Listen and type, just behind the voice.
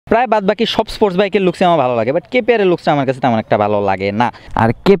প্রায় বাদবাকি সব স্পোর্টস বাইকের লুকসে আমার ভালো লাগে, বাট কেপিআরের লুকসটা আমার কাছে তেমন একটা ভালো লাগে না। আর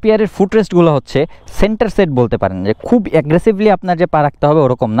কেপিআরের ফুটরেস্টগুলো হচ্ছে সেন্টার সেট বলতে পারেন, যে খুব অ্যাগ্রেসিভলি আপনার যে পা রাখতে হবে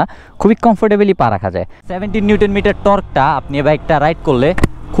ওরকম না, খুবই কমফোর্টেবলি পা রাখা যায়। 17 নিউটন মিটার টর্কটা আপনি বাইকটা রাইড করলে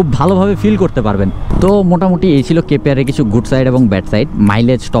খুব ভালোভাবে ফিল করতে পারবেন। তো মোটামুটি এই ছিল কেপিআরের কিছু গুড সাইড এবং bad side.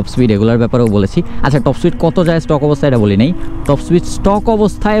 Mileage, top speed এগুলোর ব্যাপারেও বলেছি। আচ্ছা, টপ স্পিড কত যায় স্টক অবস্থায় এটা বলি নেই। টপ স্পিড স্টক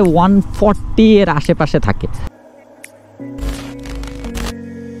অবস্থায় 140 এর আশেপাশে থাকে।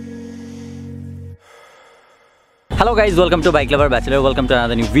 Hello guys, welcome to bike lover bachelor, welcome to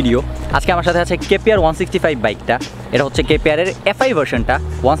another new video. আজকে আমার সাথে আছে KPR165 বাইকটা। এটা হচ্ছে কেপিআরের FI ভার্সনটা।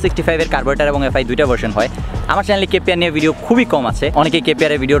 165 এর কার্বোরেটর এবং FI দুইটা ভার্সন হয়। আমার চ্যানেলে কেপিআর নিয়ে ভিডিও খুবই কম আছে, অনেকেই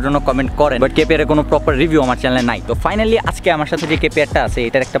কেপিআরের ভিডিওর জন্য কমেন্ট করেন, বাট কেপিআরের কোনো প্রপার রিভিউ আমার চ্যানেলে নাই। তো ফাইনালি আজকে আমার সাথে যে কেপিআরটা আছে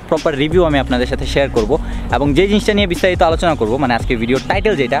এটার একটা প্রপার রিভিউ আমি আপনাদের সাথে শেয়ার করব, এবং যে জিনিসটা নিয়ে বিস্তারিত আলোচনা করব, মানে আজকে ভিডিওর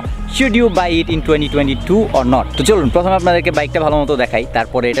টাইটেল যেটা, should you by it in 2022 or not. তো চলুন প্রথমে আপনাদেরকে বাইকটা ভালো মতো দেখাই,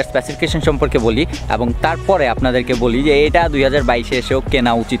 তারপরে এটার স্পেসিফিকেশন সম্পর্কে বলি, এবং তারপরে আপনাদেরকে বলি যে এটা 2022-এ এসেও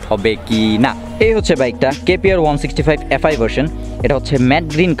কেনা উচিত হবে কি না। এই হচ্ছে বাইকটা, KPR165 FI ভার্সন। এটা হচ্ছে ম্যাট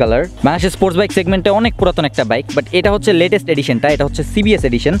গ্রিন কালার। বাংলাদেশের স্পোর্টস বাইক সেগমেন্টে অনেক পুরাতন একটা বাইক, বাট এটা হচ্ছে লেটেস্ট এডিশনটা। এটা হচ্ছে CBS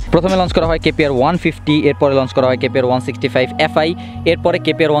এডিশন। প্রথমে লঞ্চ করা হয় KPR150, এরপরে লঞ্চ করা হয় KPR165 FI, এরপরে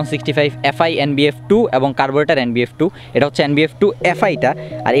KPR165 FI NBF2 এবং কার্বোরেটর NBF2। এটা হচ্ছে NBF2 FIটা।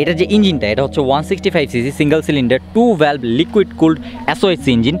 আর এটার যে ইঞ্জিনটা, এটা হচ্ছে 165cc single cylinder 2 valve liquid cooled SOHC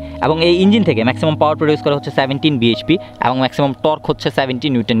engine, এবং এই ইঞ্জিন থেকে ম্যাক্সিমাম পাওয়ার প্রডিউস করা হচ্ছে 17 bhp এবং ম্যাক্সিমাম টর্ক হচ্ছে 70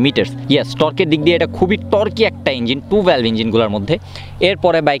 নিউটন মিটার্স। ইয়েস, টর্কের দিক দিয়ে এটা খুবই টর্কি একটা ইঞ্জিন, 2 ভ্যালভ ইঞ্জিনগুলোর মধ্যে।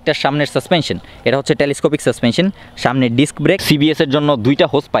 এরপরে বাইকটার সামনের সাসপেনশন, এটা হচ্ছে টেলিস্কোপিক সাসপেনশন। সামনে ডিস্ক ব্রেক, CBS এর জন্য 2টা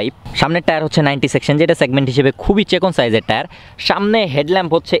হোস পাইপ। সামনের টায়ার হচ্ছে 90 সেকশন, যেটা সেগমেন্ট হিসেবে খুবই চেকন সাইজের টায়ার। সামনে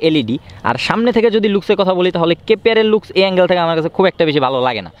হেডল্যাম্প হচ্ছে LED। আর সামনে থেকে যদি লুকসের কথা বলি, তাহলে কেপিআরের লুকস এই অ্যাঙ্গেল থেকে আমার কাছে খুব একটা বেশি ভালো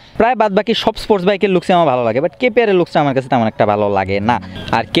লাগে না। প্রায় বাদবাকি সব স্পোর্টস বাইকের লুকসে আমার ভালো লাগে, বাট কেপিআরের লুকসটা আমার কাছে তেমন একটা ভালো লাগে না।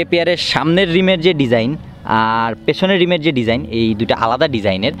 আর কেপিআরের সামনের রিমের যে ডিজাইন আর পেছনের রিমের যে ডিজাইন, এই দুটো আলাদা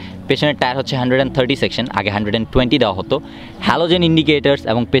ডিজাইনের। পেছনের টায়ার হচ্ছে 130 সেকশন, আগে 120 দেওয়া হতো। হ্যালোজেন ইন্ডিকেটার্স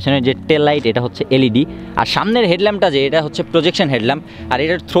এবং পেছনের যে টেল লাইট, এটা হচ্ছে LED। আর সামনের হেডল্যাম্পটা যে, এটা হচ্ছে প্রজেকশন হেডল্যাম্প, আর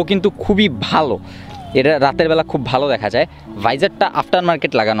এটার থ্রো কিন্তু খুবই ভালো। এটা রাতের বেলা খুব ভালো দেখা যায়। ভাইজারটা আফটার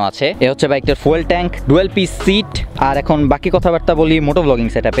মার্কেট লাগানো আছে। এ হচ্ছে বাইকটার fuel tank, dual piece seat. আর এখন বাকি কথাবার্তা বলি মোটো ব্লগিং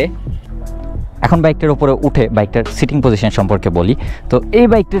সেটআপে। এখন বাইকটার উপরে উঠে বাইকটার সিটিং পজিশন সম্পর্কে বলি। তো এই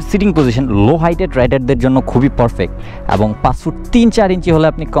বাইকটার সিটিং পজিশন লো হাইটেড রাইডারদের জন্য খুবই পারফেক্ট, এবং 5 ফুট 3-4 ইঞ্চি হলে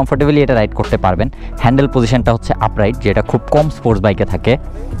আপনি কমফোর্টেবলি এটা রাইড করতে পারবেন। হ্যান্ডেল পজিশনটা হচ্ছে আপরাইট, যেটা খুব কম স্পোর্টস বাইকে থাকে।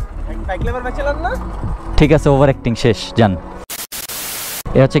 ঠিক আছে, ওভার অ্যাক্টিং শেষ, যান।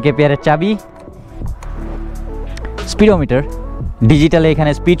 এ হচ্ছে কেপিআরের চাবি। স্পিডোমিটার ডিজিটালে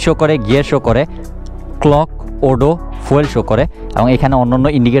এখানে স্পিড শো করে, গিয়ার শো করে, ক্লক, ওডো, ফুয়েল শো করে, এবং এখানে অন্যান্য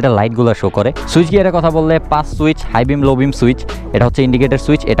ইন্ডিকেটার লাইটগুলো শো করে। সুইচ গিয়ারের কথা বললে 5 সুইচ, হাই বিম, লো বিম সুইচ। এটা হচ্ছে ইন্ডিকেটার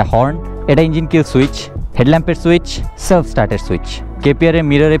সুইচ, এটা হর্ন, এটা ইঞ্জিন কিল সুইচ, হেডল্যাম্পের সুইচ, সেলফ স্টার্টের সুইচ। কেপিআরের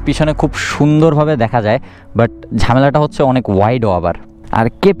মিররের পিছনে খুব সুন্দরভাবে দেখা যায়, বাট ঝামেলাটা হচ্ছে অনেক ওয়াইডও আবার। আর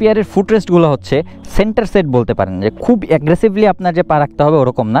কেপিআরের ফুটরেস্টগুলো হচ্ছে সেন্টার সেট বলতে পারেন, যে খুব অ্যাগ্রেসিভলি আপনার যে পা রাখতে হবে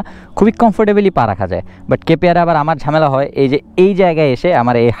ওরকম না, খুবই কমফোর্টেবলি পা রাখা যায়। বাট কেপিআরে আবার আমার ঝামেলা হয় এই যে এই জায়গায় এসে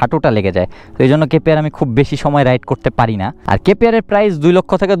আমার এই হাঁটুটা লেগে যায়। তো এই জন্য কেপিআর আমি খুব বেশি সময় রাইড করতে পারি না। আর কেপিআরের প্রাইস 2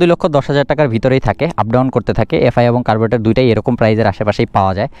 লক্ষ থেকে 2,10,000 টাকার ভিতরেই থাকে, আপ ডাউন করতে থাকে। FI এবং কার্বোরেটর দুইটাই এরকম প্রাইসের আশেপাশেই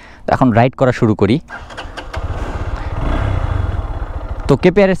পাওয়া যায়। তো এখন রাইড করা শুরু করি। তো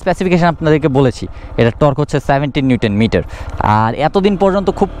কেপিআরের স্পেসিফিকেশান আপনাদেরকে বলেছি, এটা টর্ক হচ্ছে 17 নিউটন মিটার। আর এতদিন পর্যন্ত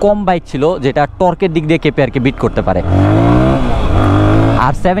খুব কম বাইক ছিল যেটা টর্কের দিক দিয়ে কেপিআরকে বিট করতে পারে।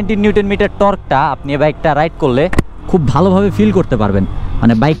 আর 17 নিউটন মিটার টর্কটা আপনি বাইকটা রাইড করলে খুব ভালোভাবে ফিল করতে পারবেন,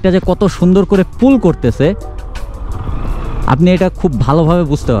 মানে বাইকটা যে কত সুন্দর করে পুল করতেছে আপনি এটা খুব ভালোভাবে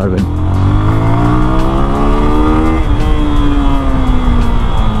বুঝতে পারবেন।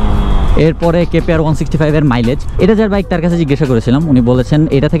 এরপরে KPR165 এর মাইলেজ, এটা যার বাইক তার কাছে জিজ্ঞাসা করেছিলাম, উনি বলেছেন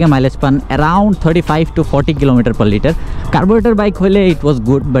এটা থেকে মাইলেজ পান around 35 to 40 kilometre per litre. Carburettor bike হলে ইট was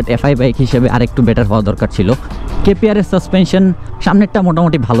good, but FI bike হিসেবে আরেকটু বেটার হওয়া দরকার ছিল। কেপিআরের সাসপেনশন সামনেরটা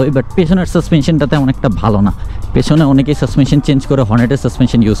মোটামুটি ভালোই, বাট পেছনের সাসপেনশনটা তেমন একটা ভালো না। পেছনে অনেকেই সাসপেনশন চেঞ্জ করে হর্নেটের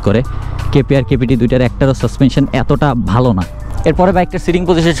সাসপেনশন ইউজ করে, KPR KPT দুইটার একটারও সাসপেনশন এতটা ভালো না। এরপরে বাইকটার সিটিং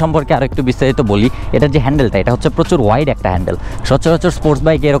পজিশন সম্পর্কে আরও একটু বিস্তারিত বলি। এটার যে হ্যান্ডেলটা, এটা হচ্ছে প্রচুর ওয়াইড একটা হ্যান্ডেল। সচরাচর স্পোর্টস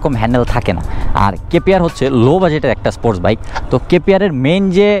বাইকে এরকম হ্যান্ডেল থাকে না। আর কেপিআর হচ্ছে লো বাজেটের একটা স্পোর্টস বাইক। তো কেপিআরের মেইন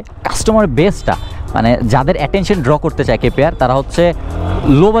যে কাস্টমার বেসটা, মানে যাদের অ্যাটেনশন ড্র করতে চায় কেপিআর, তারা হচ্ছে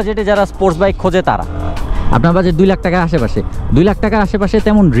লো বাজেটে যারা স্পোর্টস বাইক খোঁজে তারা। আপনার বাজেট 2 লাখ টাকার আশেপাশে, 2 লাখ টাকার আশেপাশে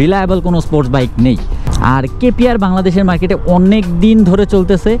তেমন রিলায়েবল কোনো স্পোর্টস বাইক নেই। আর কেপিআর বাংলাদেশের মার্কেটে অনেক দিন ধরে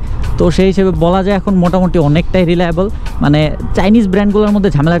চলতেছে, তো সেই হিসেবে বলা যায় এখন মোটামুটি অনেকটাই রিলায়েবল। মানে চাইনিজ ব্র্যান্ডগুলোর মধ্যে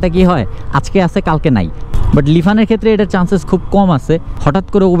ঝামেলাটা কি হয়, আজকে আছে কালকে নাই। বাট লিফানের ক্ষেত্রে এটার চান্সেস খুব কম আছে, হঠাৎ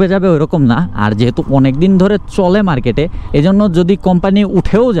করে উবে যাবে ওইরকম না। আর যেহেতু অনেক দিন ধরে চলে মার্কেটে, এজন্য যদি কোম্পানি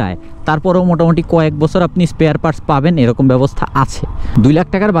উঠেও যায় তারপরেও মোটামুটি কয়েক বছর আপনি স্পেয়ার পার্টস পাবেন, এরকম ব্যবস্থা আছে। 2 লাখ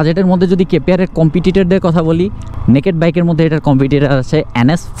টাকার বাজেটের মধ্যে যদি কেপিআরের কম্পিটিটরদের কথা বলি, নেকেড বাইকের মধ্যে এটার কম্পিটিটর আছে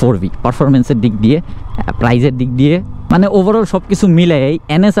NS4V, পারফরমেন্সের দিক দিয়ে, প্রাইজের দিক দিয়ে, মানে ওভারঅল সব কিছু মিলে এই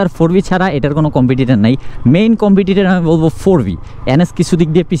NS আর 4V ছাড়া এটার কোনো কম্পিটিটর নাই। মেইন কম্পিটিটর আমি বলবো 4V। NS কিছু দিক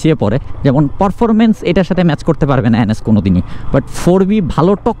দিয়ে পিছিয়ে পড়ে, যেমন পারফরমেন্স এটার সাথে ম্যাচ করতে পারবে না NS কোনোদিনই, বাট 4V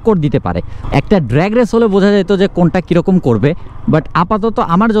ভালো টক্কর দিতে পারে। একটা ড্র্যাগ রেস হলে বোঝা যেত যে কোনটা কীরকম করবে, বাট আপাতত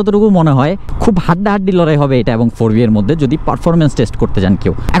আমার যতটুকু মনে হয় খুব হাড্ডাহাড্ডি লড়াই হবে এটা এবং 4V এর মধ্যে যদি পারফরমেন্স টেস্ট করতে যান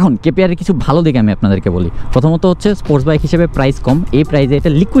কেউ। এখন কেপিআরের কিছু ভালো দিকে আমি আপনাদেরকে বলি। প্রথমত হচ্ছে স্পোর্টস বাইক হিসেবে প্রাইস কম, এই প্রাইসে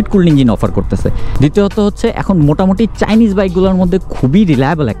এটা লিকুইড কুলড ইঞ্জিন অফার করতেছে। দ্বিতীয়ত হচ্ছে এখন মোটামুটি চাইনিজ বাইকগুলোর মধ্যে খুবই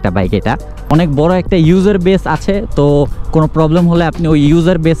রিলায়েবল একটা বাইক, এটা অনেক বড় একটা ইউজার বেস আছে, তো কোনো প্রবলেম হলে আপনি ওই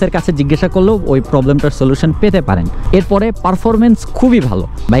ইউজার বেসের কাছে জিজ্ঞাসা করলেও ওই প্রবলেমটার সলিউশন পেতে পারেন। এরপরে পারফরমেন্স খুবই ভালো,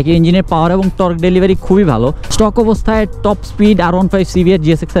 বাইকের ইঞ্জিনের পাওয়ার এবং টর্ক ডেলিভারি খুবই ভালো। স্টক অবস্থায় টপ স্পিড R15 CBR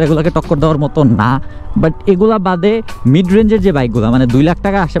GSX-এর এগুলোকে টক্কর দেওয়ার মতো না, বাট এগুলা বাদে মিড রেঞ্জের যে বাইকগুলো, মানে 2 লাখ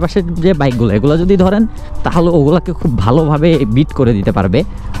টাকার আশেপাশের যে বাইকগুলো, এগুলো যদি ধরেন তাহলে ওগুলোকে খুব ভালোভাবে বিট করে দিতে পারবে।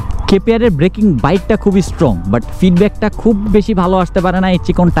 কেপিআরের ব্রেকিং বাইকটা খুবই স্ট্রং, বাট ফিডব্যাকটা খুব বেশি ভালো আসতে পারে না এই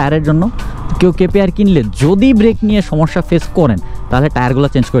চিকন টায়ারের জন্য। কেউ কেপিআর কিনলে যদি ব্রেক নিয়ে সমস্যা ফেস করেন তাহলে টায়ারগুলো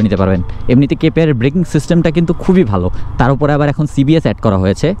চেঞ্জ করে নিতে পারবেন। এমনিতে কেপিআরের ব্রেকিং সিস্টেমটা কিন্তু খুবই ভালো, তার উপরে আবার এখন CBS অ্যাড করা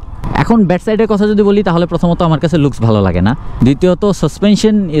হয়েছে। এখন ব্যাড সাইডের কথা যদি বলি তাহলে প্রথমত আমার কাছে লুকস ভালো লাগে না, দ্বিতীয়ত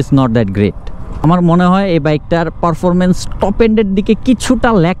suspension is not that great. আমার মনে হয় এই বাইকটার পারফরমেন্স টপ এন্ডের দিকে কিছুটা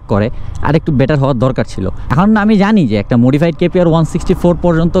ল্যাক করে, আর একটু বেটার হওয়ার দরকার ছিল। এখন আমি জানি যে একটা মডিফাইড কেপিআর 164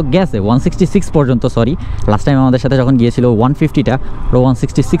 পর্যন্ত গেছে, 166 পর্যন্ত, সরি লাস্ট টাইম আমাদের সাথে যখন গিয়েছিল 150টা,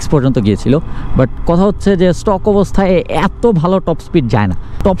 166 পর্যন্ত গিয়েছিল। বাট কথা হচ্ছে যে স্টক অবস্থায় এত ভালো টপ স্পিড যায় না।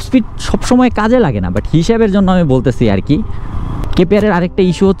 টপ স্পিড সবসময় কাজে লাগে না, বাট হিসাবের জন্য আমি বলতেছি আর কি। কেপিআরের আরেকটা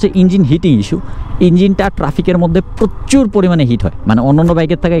ইস্যু হচ্ছে ইঞ্জিন হিটিং ইস্যু। ইঞ্জিনটা ট্রাফিকের মধ্যে প্রচুর পরিমাণে হিট হয়, মানে অন্যান্য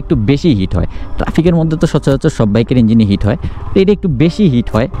বাইকের থেকে একটু বেশি হিট হয়। ট্রাফিকের মধ্যে তো সচরাচর সব বাইকের ইঞ্জিনই হিট হয়, তো এটা একটু বেশি হিট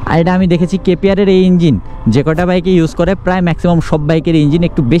হয়। আর এটা আমি দেখেছি কেপিআরের এই ইঞ্জিন যে কটা বাইকে ইউজ করে প্রায় ম্যাক্সিমাম সব বাইকের ইঞ্জিন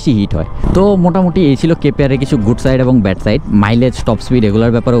একটু বেশি হিট হয়। তো মোটামুটি এই ছিল কেপিআরের কিছু গুড সাইড এবং bad side. Mileage, top speed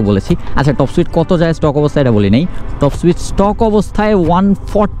এগুলোর ব্যাপারেও বলেছি। আচ্ছা, টপ স্পিড কত যায় স্টক অবস্থায় এটা বলি নাই। টপ স্পিড স্টক অবস্থায়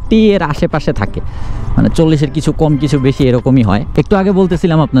 140 এর আশেপাশে থাকে, মানে 40-এর কিছু কম কিছু বেশি এরকমই হয়। একটু আগে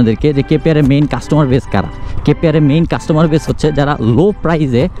বলতেছিলাম আপনাদেরকে যে কেপিআরের মেইন কাস্টমার বেস কারা। কেপিআরের মেইন কাস্টমার বেস হচ্ছে যারা লো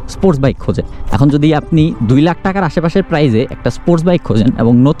প্রাইসে স্পোর্টস বাইক খোঁজে। এখন যদি আপনি 2 লাখ টাকার আশেপাশের প্রাইসে একটা স্পোর্টস বাইক খোঁজেন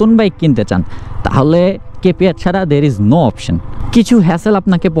এবং নতুন বাইক কিনতে চান, তাহলে কেপিআর ছাড়া দের ইজ নো অপশন। কিছু হ্যাসেল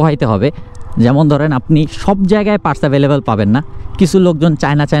আপনাকে পোহাইতে হবে, যেমন ধরেন আপনি সব জায়গায় পার্টস অ্যাভেলেবেল পাবেন না, কিছু লোকজন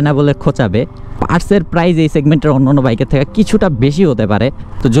চায়না বলে খোঁচাবে। পার্টসের প্রাইস এই সেগমেন্টের অন্য বাইকের থেকে কিছুটা বেশি হতে পারে।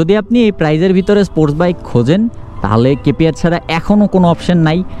 তো যদি আপনি এই প্রাইজের ভিতরে স্পোর্টস বাইক খোঁজেন তাহলে কেপিআর ছাড়া এখনও কোনো অপশন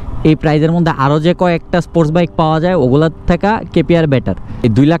নাই। এই প্রাইজের মধ্যে আরও যে কয়েকটা স্পোর্টস বাইক পাওয়া যায় ওগুলোর থেকে কেপিআর বেটার। এই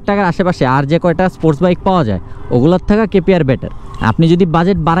 2 লাখ টাকার আশেপাশে আর যে কয়টা স্পোর্টস বাইক পাওয়া যায় ওগুলোর থেকে কেপিআর বেটার। আপনি যদি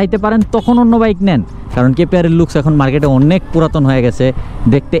বাজেট বাড়াইতে পারেন তখন অন্য বাইক নেন, কারণ কেপিআরের লুকস এখন মার্কেটে অনেক পুরাতন হয়ে গেছে,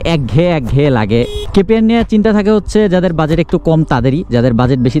 দেখতে একঘেয়ে লাগে। কেপিআর নিয়ে চিন্তা থাকে হচ্ছে যাদের বাজেট একটু কম তাদেরই, যাদের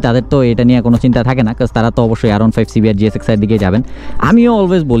বাজেট বেশি তাদের তো এটা নিয়ে কোনো চিন্তা থাকে না, কারণ তারা তো অবশ্যই R15 CBR GSX-এর দিকে যাবেন। আমিও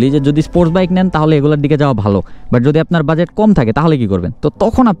অলওয়েজ বলি যে যদি স্পোর্টস বাইক নেন তাহলে এগুলোর দিকে যাওয়া ভালো, বাট যদি আপনার বাজেট কম থাকে তাহলে কি করবেন, তো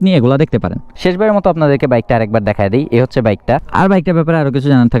তখন আপনি এগুলো দেখতে পারেন। শেষবারের মতো আপনাদেরকে বাইকটা আরেকবার দেখায় দিই, এই হচ্ছে বাইকটা। আর বাইকটার ব্যাপারে আরও কিছু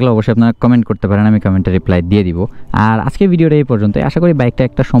জানার থাকলে অবশ্যই আপনারা কমেন্ট করতে পারেন, আমি কমেন্টে রিপ্লাই দিয়ে দিব। আর আজকে ভিডিওটা এই পর্যন্ত, আশা করি বাইকটা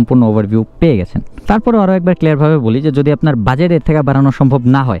একটা সম্পূর্ণ ওভারভিউ পেয়ে গেছেন। তারপরে আরও একবার ক্লিয়ারভাবে বলি যে যদি আপনার বাজেট এর থেকে বাড়ানো সম্ভব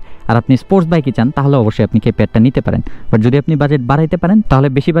না হয় আর আপনি স্পোর্টস বাইকই চান তাহলে অবশ্যই আপনি কেপিআরটা নিতে পারেন, বাট যদি আপনি বাজেট বাড়াইতে পারেন তাহলে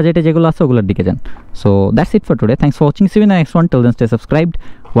বেশি বাজেটে যেগুলো আছে ওগুলোর দিকে যান। So that's it for today, thanks for watching, C you in the next one, till then stay subscribed,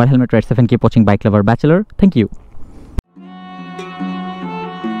 war helmet ride safe and keep watching bike lover bachelor. Thank you.